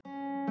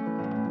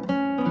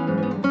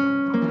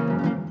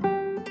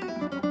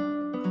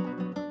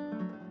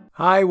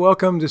Hi,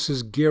 welcome. This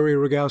is Gary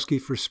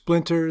Rogowski for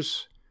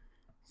Splinters.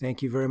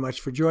 Thank you very much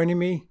for joining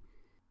me.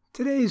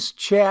 Today's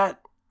chat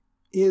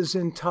is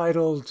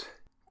entitled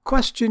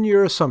Question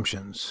Your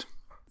Assumptions.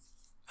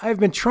 I've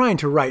been trying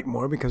to write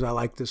more because I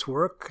like this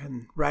work,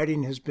 and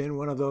writing has been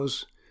one of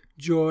those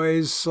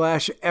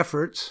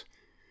joys/efforts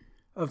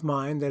of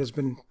mine that has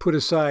been put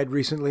aside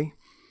recently.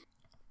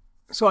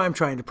 So I'm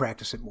trying to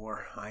practice it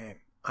more. I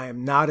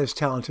am not as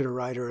talented a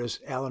writer as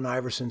Allen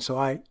Iverson, so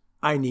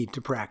I need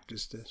to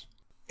practice this.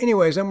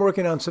 Anyways, I'm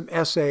working on some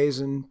essays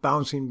and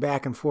bouncing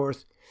back and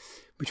forth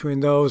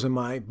between those and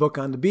my book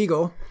on the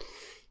Beagle.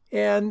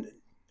 And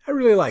I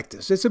really like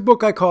this. It's a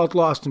book I call it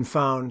Lost and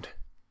Found,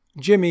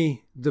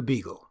 Jimmy the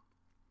Beagle.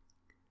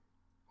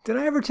 Did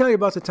I ever tell you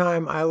about the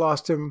time I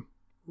lost him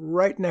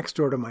right next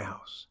door to my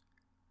house?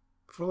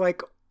 For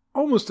like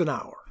almost an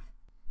hour.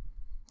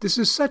 This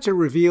is such a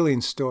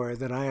revealing story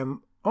that I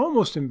am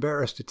almost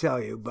embarrassed to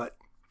tell you, but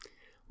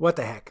what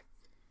the heck.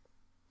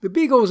 The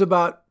Beagle was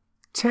about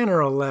 10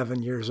 or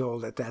 11 years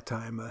old at that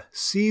time, a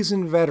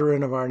seasoned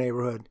veteran of our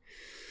neighborhood.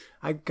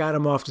 I got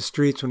him off the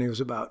streets when he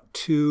was about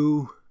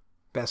 2,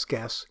 best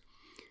guess.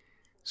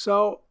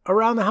 So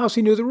around the house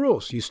he knew the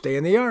rules. You stay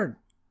in the yard.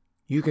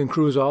 You can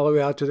cruise all the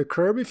way out to the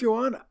curb if you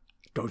want.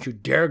 Don't you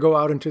dare go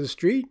out into the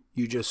street.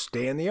 You just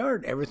stay in the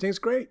yard. Everything's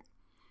great.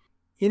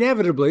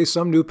 Inevitably,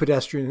 some new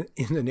pedestrian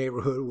in the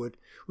neighborhood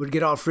would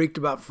get all freaked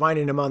about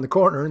finding him on the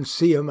corner and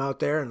see him out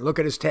there and look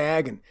at his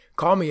tag and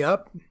call me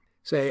up.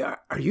 Say,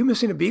 "Are you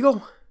missing a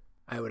beagle?"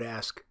 I would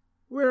ask,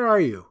 "Where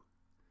are you?"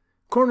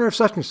 "Corner of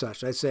such and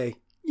such." I'd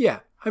say, "Yeah,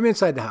 I'm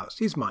inside the house.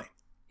 He's mine.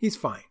 He's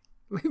fine.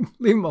 Leave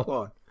him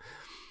alone.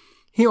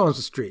 He owns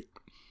the street."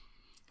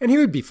 And he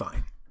would be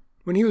fine.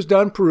 When he was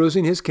done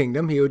perusing his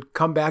kingdom, he would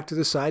come back to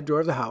the side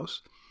door of the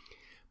house.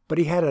 But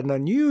he had an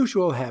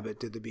unusual habit,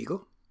 did the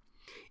Beagle.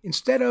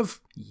 Instead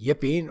of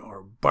yipping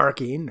or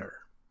barking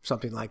or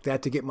something like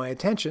that to get my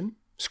attention,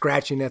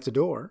 scratching at the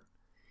door,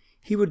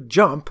 he would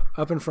jump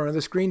up in front of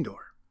the screen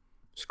door.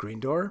 Screen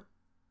door,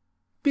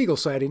 beagle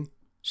sighting,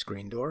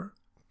 screen door,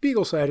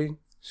 beagle sighting,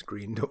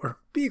 screen door,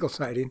 beagle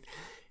sighting,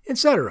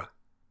 etc.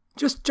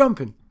 Just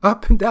jumping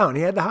up and down.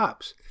 He had the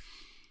hops.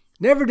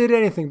 Never did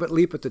anything but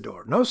leap at the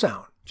door. No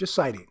sound, just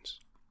sightings.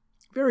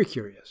 Very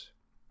curious.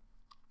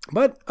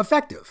 But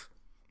effective.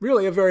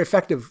 Really a very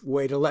effective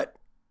way to let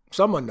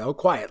someone know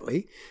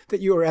quietly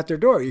that you are at their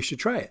door. You should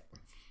try it.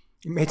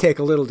 It may take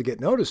a little to get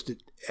noticed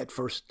at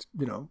first,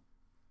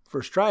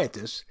 first try at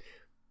this,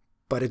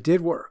 but it did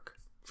work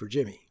for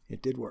Jimmy.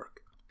 It did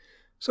work.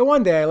 So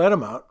one day I let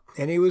him out,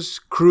 and he was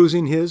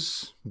cruising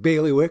his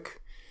bailiwick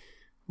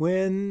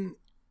when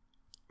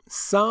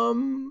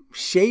some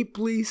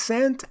shapely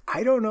scent,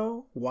 I don't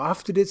know,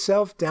 wafted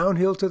itself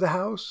downhill to the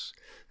house.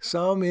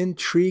 Some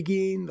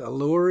intriguing,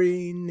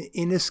 alluring,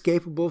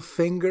 inescapable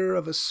finger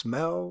of a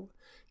smell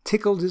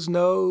tickled his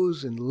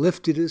nose and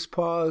lifted his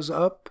paws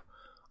up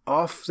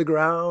off the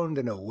ground,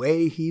 and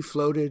away he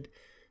floated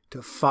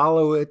to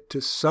follow it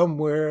to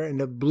somewhere in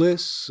a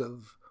bliss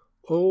of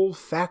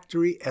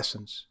olfactory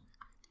essence.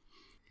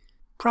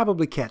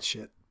 Probably cat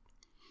shit.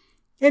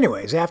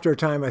 Anyways, after a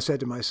time I said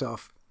to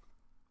myself,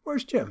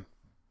 "Where's Jim?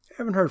 I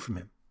haven't heard from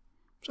him."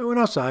 So I went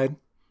outside.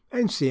 I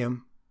didn't see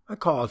him. I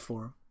called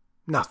for him.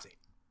 Nothing.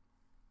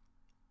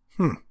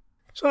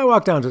 So I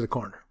walked down to the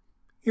corner.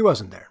 He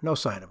wasn't there. No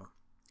sign of him.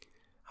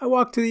 I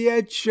walked to the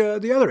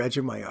other edge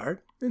of my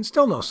yard, and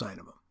still no sign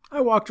of him.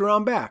 I walked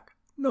around back.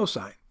 No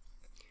sign.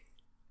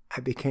 I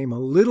became a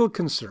little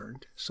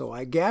concerned, so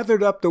I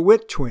gathered up the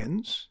Witt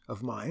twins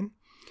of mine,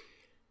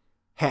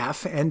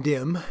 Half and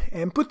Dim,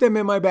 and put them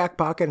in my back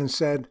pocket and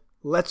said,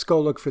 "Let's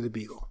go look for the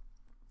Beagle."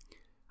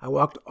 I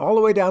walked all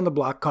the way down the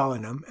block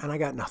calling him, and I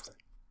got nothing.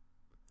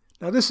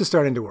 Now this is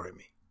starting to worry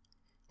me,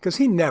 because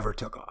he never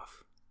took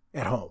off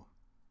at home.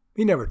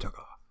 He never took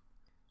off.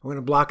 I went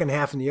a block and a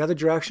half in the other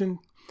direction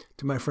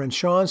to my friend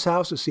Sean's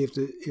house to see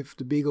if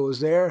the Beagle was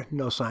there.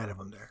 No sign of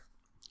him there.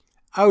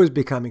 I was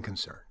becoming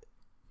concerned.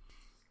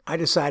 I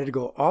decided to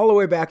go all the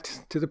way back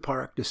to the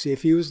park to see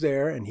if he was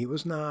there, and he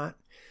was not.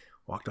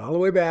 Walked all the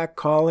way back,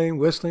 calling,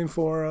 whistling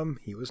for him.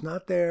 He was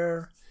not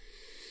there.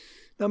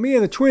 Now, me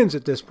and the twins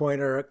at this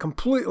point are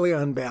completely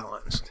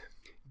unbalanced.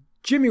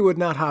 Jimmy would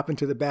not hop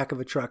into the back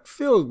of a truck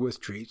filled with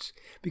treats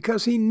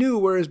because he knew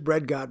where his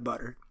bread got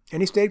buttered,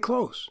 and he stayed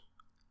close.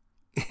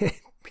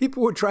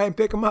 People would try and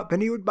pick him up,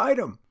 and he would bite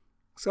them.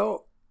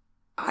 So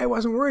I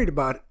wasn't worried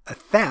about a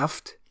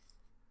theft,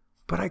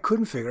 but I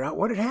couldn't figure out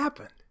what had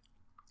happened.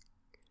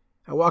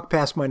 I walked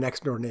past my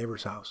next-door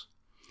neighbor's house.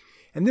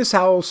 And this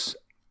house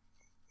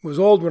was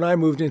old when I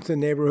moved into the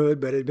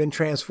neighborhood, but it had been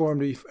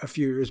transformed a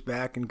few years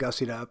back and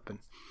gussied up. And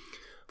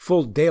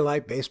full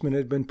daylight basement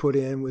had been put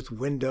in with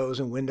windows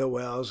and window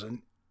wells.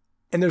 And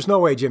there's no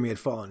way Jimmy had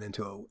fallen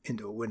into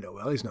a window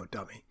well. He's no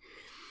dummy.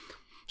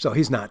 So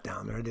he's not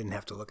down there. I didn't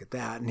have to look at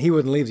that. And he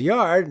wouldn't leave the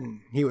yard,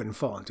 and he wouldn't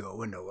fall into a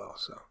window well.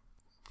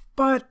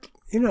 But,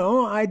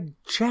 I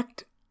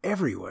checked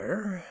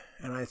everywhere,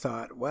 and I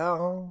thought,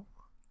 well,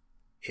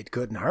 it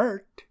couldn't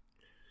hurt.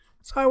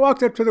 So I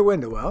walked up to the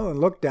window well and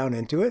looked down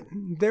into it,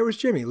 and there was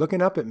Jimmy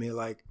looking up at me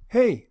like,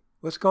 "Hey,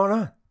 What's going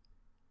on?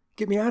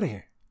 Get me out of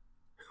here.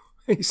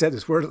 He said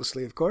this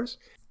wordlessly, of course.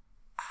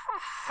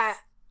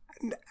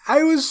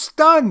 I was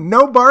stunned.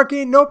 No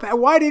barking, no...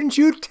 Why didn't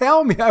you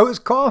tell me I was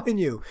calling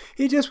you?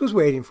 He just was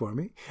waiting for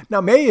me.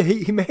 Now,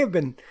 he may have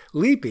been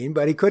leaping,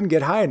 but he couldn't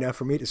get high enough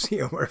for me to see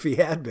him, or if he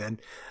had been,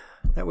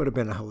 that would have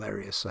been a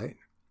hilarious sight.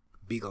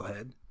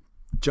 Beaglehead,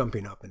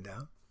 jumping up and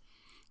down.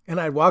 And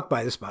I'd walked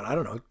by this spot,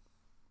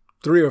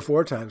 3 or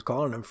 4 times,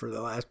 calling him for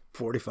the last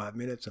 45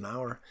 minutes, an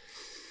hour.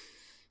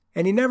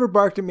 And he never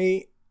barked at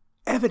me,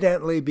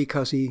 evidently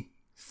because he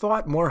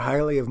thought more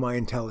highly of my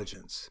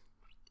intelligence.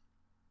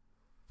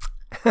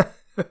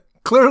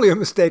 Clearly a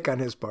mistake on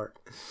his part.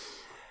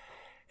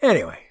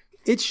 Anyway,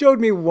 it showed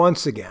me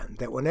once again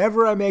that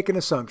whenever I make an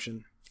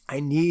assumption, I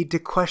need to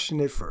question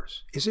it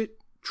first. Is it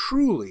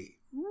truly,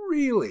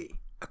 really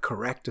a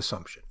correct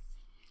assumption?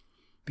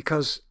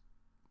 Because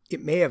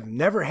it may have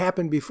never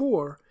happened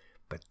before,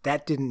 but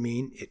that didn't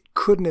mean it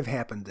couldn't have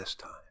happened this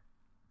time.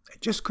 I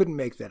just couldn't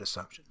make that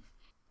assumption.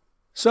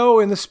 So,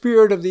 in the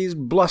spirit of these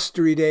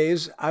blustery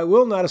days, I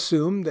will not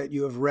assume that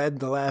you have read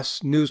the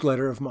last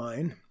newsletter of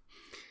mine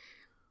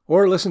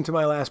or listened to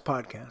my last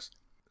podcast.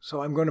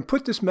 So I'm going to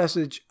put this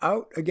message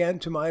out again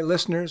to my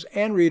listeners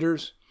and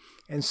readers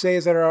and say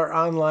that our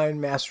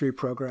online mastery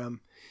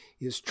program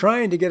is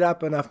trying to get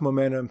up enough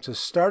momentum to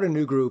start a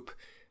new group,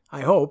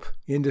 I hope,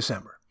 in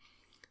December.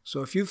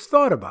 So if you've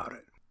thought about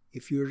it,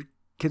 if you're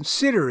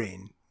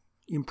considering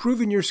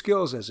improving your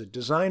skills as a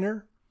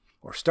designer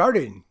or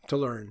starting to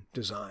learn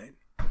design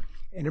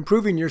and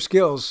improving your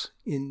skills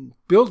in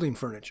building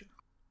furniture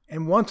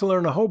and want to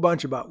learn a whole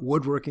bunch about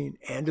woodworking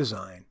and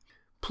design,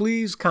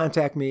 please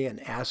contact me and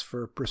ask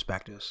for a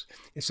prospectus.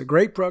 It's a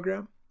great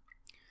program.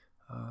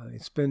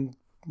 It's been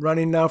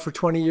running now for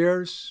 20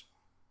 years.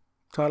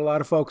 Taught a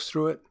lot of folks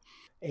through it.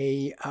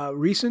 A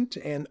recent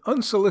and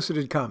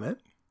unsolicited comment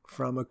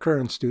from a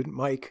current student,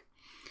 Mike,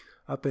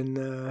 up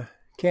in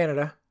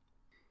Canada.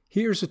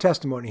 Here's a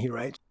testimony, he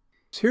writes.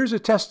 Here's a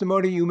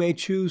testimony you may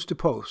choose to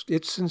post.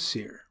 It's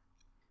sincere.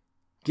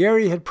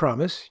 Gary had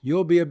promised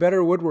you'll be a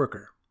better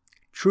woodworker.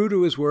 True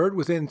to his word,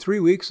 within 3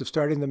 weeks of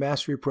starting the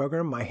mastery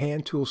program, my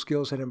hand tool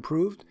skills had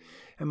improved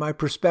and my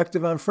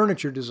perspective on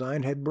furniture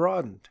design had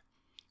broadened.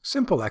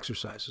 Simple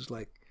exercises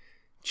like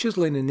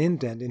chiseling an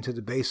indent into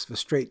the base of a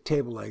straight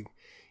table leg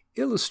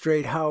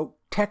illustrate how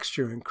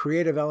texture and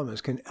creative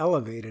elements can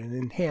elevate and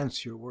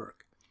enhance your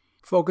work.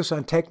 Focus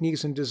on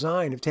techniques and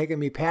design have taken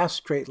me past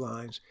straight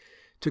lines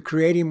to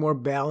creating more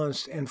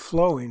balanced and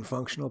flowing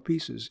functional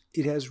pieces.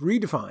 It has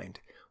redefined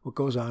what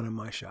goes on in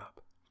my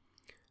shop.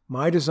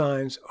 My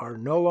designs are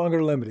no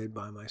longer limited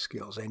by my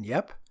skills. And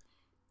yep,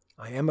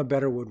 I am a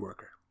better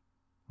woodworker.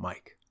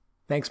 Mike.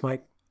 Thanks,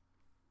 Mike.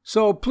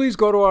 So please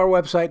go to our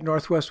website,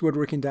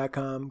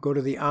 northwestwoodworking.com. Go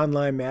to the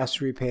online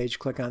mastery page.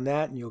 Click on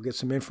that, and you'll get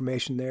some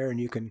information there. And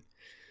you can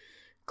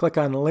click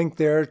on the link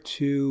there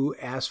to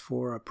ask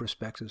for a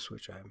prospectus,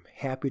 which I'm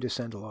happy to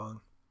send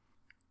along.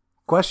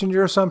 Question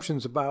your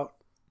assumptions about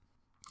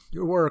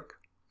your work.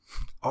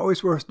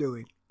 Always worth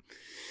doing.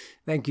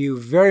 Thank you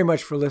very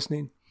much for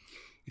listening.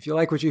 If you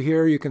like what you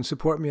hear, you can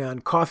support me on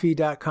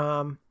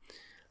Ko-fi.com.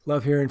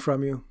 Love hearing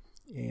from you.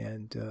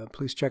 And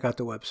please check out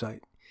the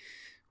website.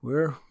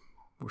 We're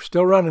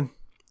still running.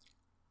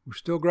 We're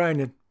still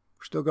grinding.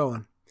 We're still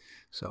going.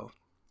 So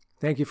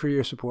thank you for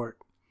your support.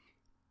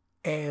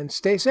 And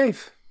stay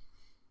safe.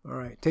 All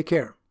right. Take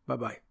care.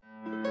 Bye-bye.